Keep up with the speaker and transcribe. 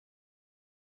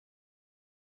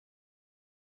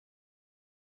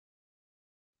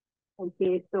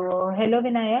Okay, so hello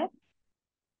Vinaya.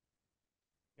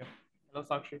 Yeah. Hello,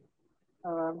 Sakshi.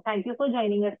 Thank you for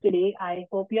joining us today. I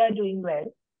hope you are doing well.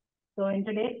 So in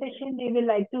today's session, we will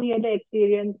like to hear the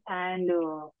experience and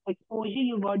exposure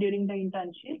you got during the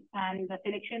internship and the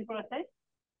selection process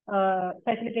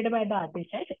facilitated by the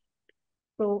Artiset.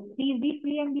 So please be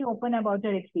free and be open about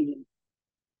your experience.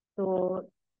 So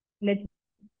let's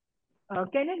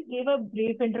can you give a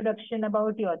brief introduction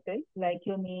about yourself, like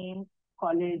your name,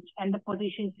 college, and the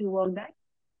positions you worked at?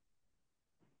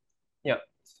 Yeah.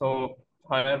 So,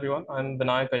 hi everyone. I'm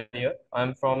Vinayak Iyer.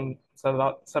 I'm from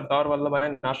Sardar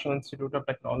Vallabhai National Institute of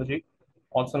Technology,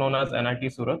 also known as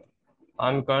NIT Surat.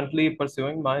 I'm currently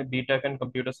pursuing my BTech in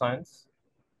Computer Science,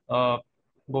 uh,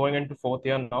 going into fourth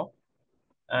year now.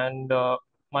 And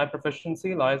my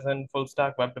proficiency lies in full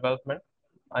stack web development.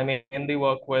 I mainly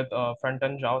work with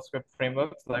front-end JavaScript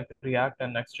frameworks like React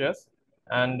and Next.js,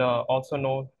 and also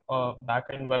know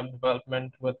back-end web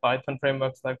development with Python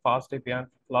frameworks like FastAPI and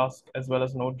Flask, as well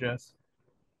as Node.js.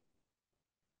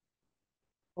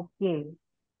 Okay.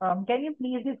 Can you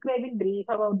please describe in brief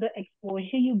about the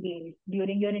exposure you gained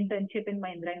during your internship in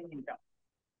Mahindra and Mahindra?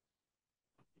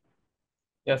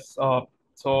 Yes.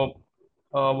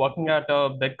 Working at a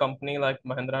big company like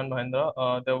Mahindra and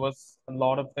Mahindra, there was a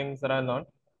lot of things that I learned,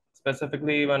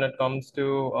 specifically when it comes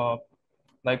to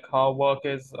like how work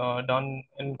is done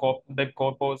in big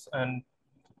corpos, and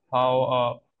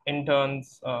how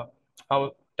interns,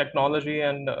 how technology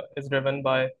and is driven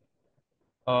by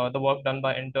the work done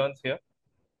by interns here.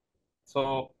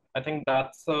 So I think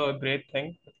that's a great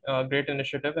thing, a great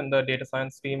initiative in the data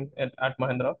science team at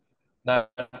Mahindra, that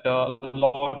a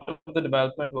lot of the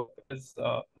development work is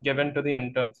given to the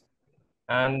interns.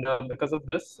 And because of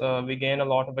this, we gain a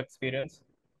lot of experience.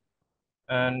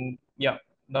 And yeah,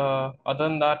 other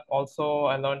than that, also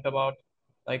I learned about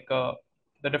like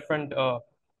the different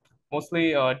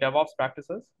mostly DevOps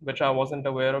practices, which I wasn't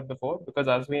aware of before, because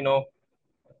as we know,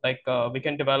 like we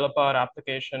can develop our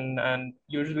application and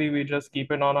usually we just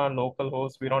keep it on our local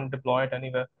host. We don't deploy it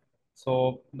anywhere.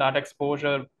 So that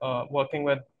exposure, working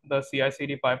with the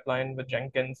CI/CD pipeline with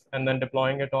Jenkins and then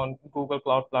deploying it on Google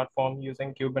Cloud Platform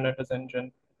using Kubernetes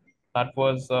engine, that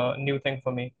was a new thing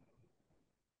for me.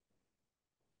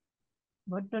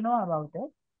 Good to know about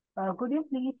it. Could you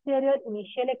please share your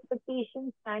initial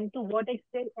expectations and to what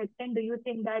extent do you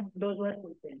think that those were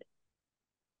fulfilled?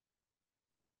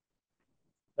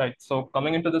 Right. So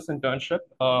coming into this internship,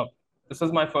 this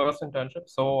is my first internship.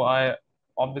 So I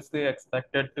obviously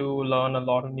expected to learn a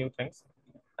lot of new things.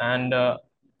 And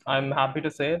I'm happy to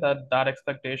say that that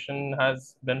expectation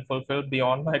has been fulfilled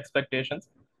beyond my expectations.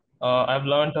 I've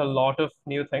learned a lot of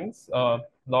new things, a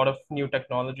lot of new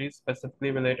technologies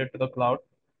specifically related to the cloud.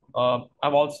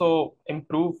 I've also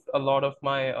improved a lot of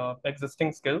my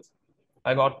existing skills.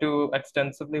 I got to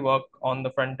extensively work on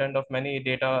the front end of many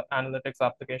data analytics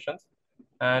applications.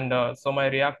 And so my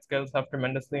React skills have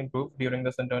tremendously improved during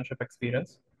this internship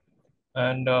experience.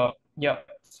 And yeah,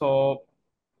 so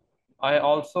I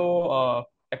also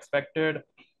expected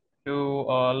to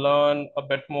learn a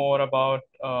bit more about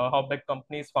how big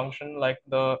companies function, like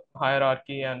the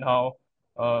hierarchy and how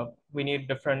we need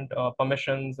different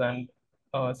permissions and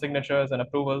signatures and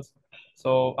approvals.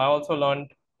 So I also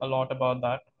learned a lot about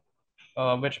that,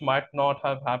 which might not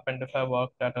have happened if I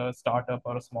worked at a startup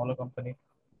or a smaller company.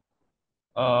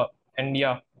 Uh, and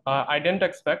yeah, I didn't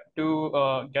expect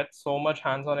to get so much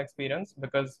hands-on experience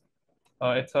because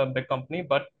it's a big company.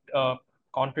 But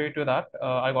contrary to that,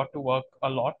 I got to work a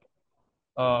lot,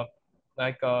 uh,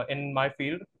 in my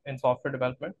field in software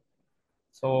development.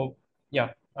 So yeah,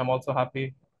 I'm also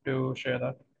happy to share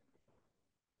that.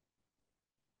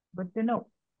 Good to know.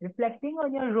 Reflecting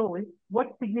on your role,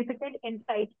 what significant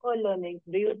insights or learnings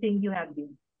do you think you have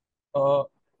gained? Uh,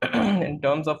 in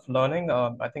terms of learning,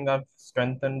 I think I've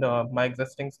strengthened my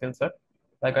existing skill set.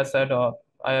 Like I said, I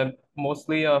am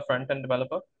mostly a front-end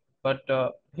developer, but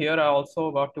here I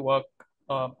also got to work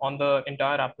on the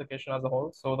entire application as a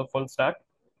whole, so the full stack.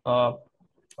 Uh,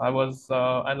 I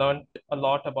learned a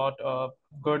lot about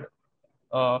good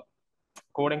uh,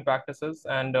 coding practices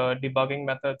and debugging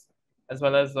methods, as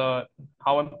well as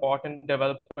how important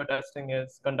developer testing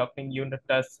is, conducting unit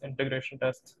tests, integration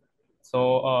tests.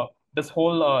 So this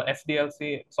whole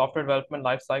SDLC, software development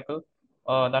lifecycle,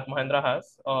 that Mahindra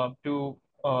has uh,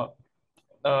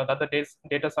 that the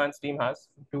data science team has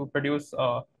to produce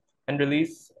and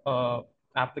release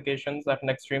applications at an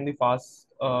extremely fast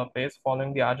pace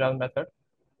following the agile method.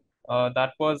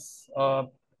 That was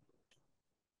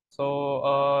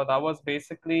That was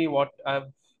basically what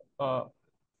I've uh,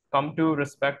 come to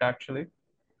respect actually.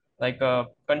 like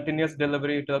continuous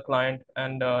delivery to the client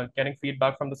and getting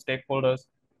feedback from the stakeholders.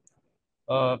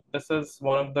 This is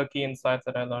one of the key insights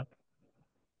that I learned.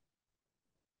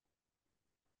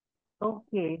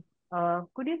 Okay.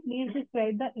 Could you please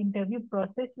describe the interview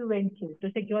process you went through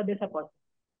to secure this opportunity?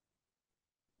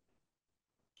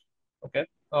 Okay.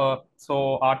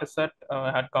 So Artiset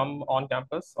had come on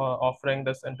campus offering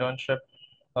this internship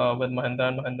with Mahindra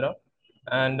and Mahindra.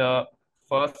 And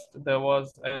first, there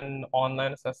was an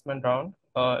online assessment round,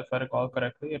 if I recall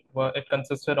correctly. It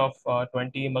consisted of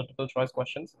 20 multiple choice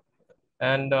questions.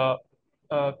 And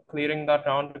clearing that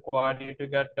round required you to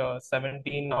get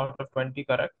 17 out of 20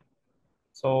 correct.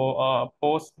 So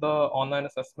post the online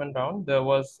assessment round, there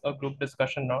was a group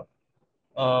discussion round.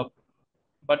 Uh,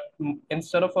 but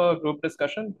instead of a group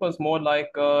discussion, it was more like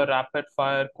a rapid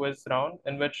fire quiz round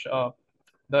in which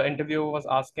the interviewer was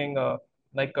asking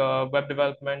like web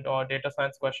development or data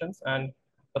science questions, and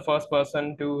the first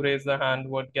person to raise their hand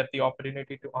would get the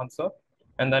opportunity to answer.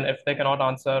 And then if they cannot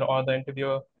answer or the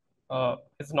interviewer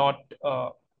is not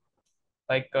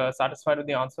satisfied with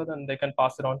the answer, then they can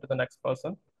pass it on to the next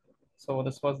person. So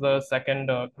this was the second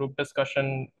group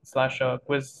discussion slash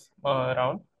quiz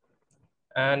round.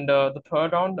 And the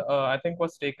third round, I think,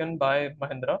 was taken by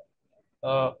Mahindra.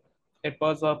 Uh, it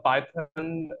was a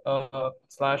Python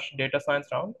slash data science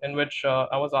round in which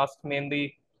I was asked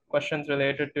mainly questions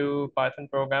related to Python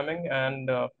programming,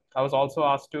 and I was also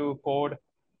asked to code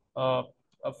uh,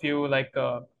 a few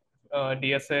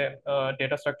DSA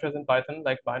data structures in Python,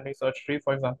 like binary search tree,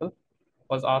 for example,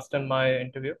 was asked in my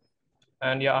interview.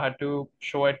 And yeah, I had to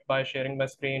show it by sharing my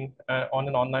screen on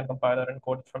an online compiler and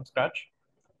code it from scratch.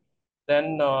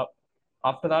 Then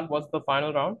after that was the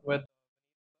final round with.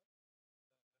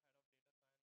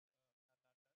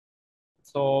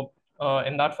 So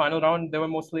in that final round, they were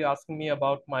mostly asking me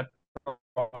about my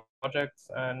projects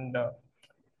and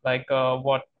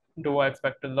what do I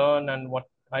expect to learn and what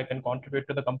I can contribute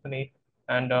to the company,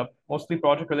 and mostly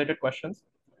project related questions.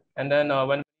 And then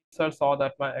when sir saw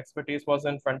that my expertise was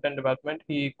in front end development,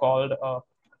 he called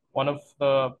one of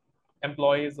the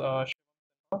employees,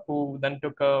 who then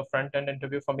took a front end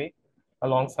interview for me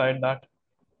alongside that.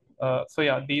 So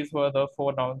yeah, these were the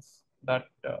four rounds that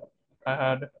I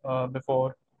had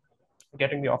before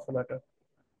getting the offer letter.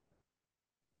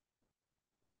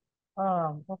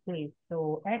 Okay.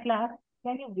 So at last,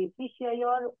 can you briefly share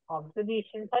your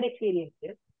observations or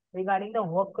experiences regarding the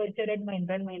work culture at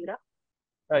Mahindra and Mahindra?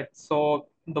 Right. So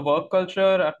the work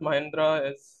culture at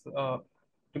Mahindra is,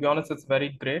 to be honest, it's very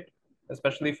great,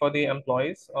 especially for the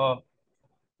employees.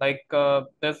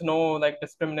 There's no like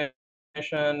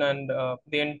discrimination, and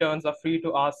the interns are free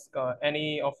to ask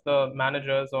any of the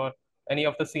managers or any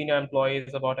of the senior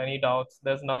employees about any doubts.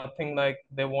 There's nothing like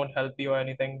they won't help you or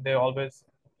anything. They always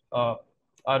uh,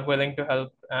 are willing to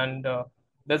help, and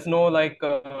there's no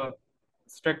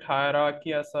strict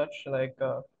hierarchy as such.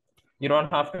 You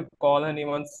don't have to call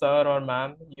anyone sir or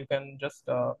ma'am. You can just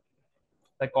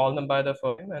call them by their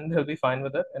first name, and they'll be fine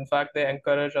with it. In fact, they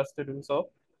encourage us to do so.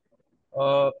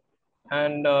 Uh,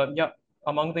 and yeah,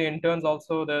 among the interns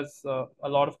also, there's a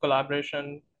lot of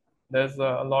collaboration. There's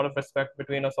a lot of respect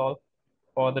between us all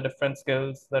for the different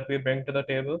skills that we bring to the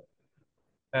table.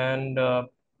 And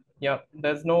yeah, uh,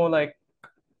 there's no like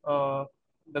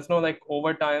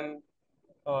overtime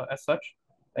as such.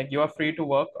 Like you are free to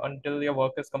work until your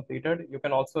work is completed. You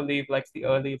can also leave like the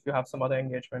early if you have some other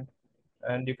engagement,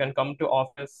 and you can come to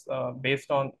office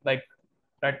based on like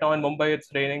right now in Mumbai it's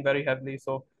raining very heavily.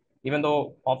 So even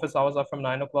though office hours are from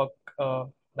 9 o'clock,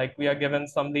 like we are given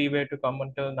some leeway to come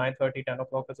until 9:30, 10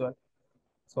 o'clock as well.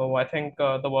 So I think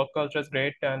the work culture is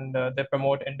great, and they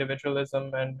promote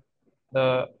individualism, and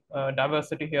the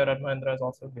diversity here at Mahindra is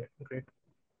also great. Great.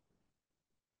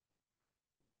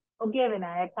 Okay,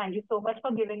 Vinayak, thank you so much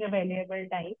for giving a valuable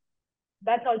time.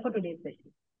 That's all for today's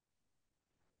session.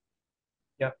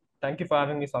 Yeah. Thank you for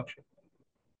having me, Sakshi.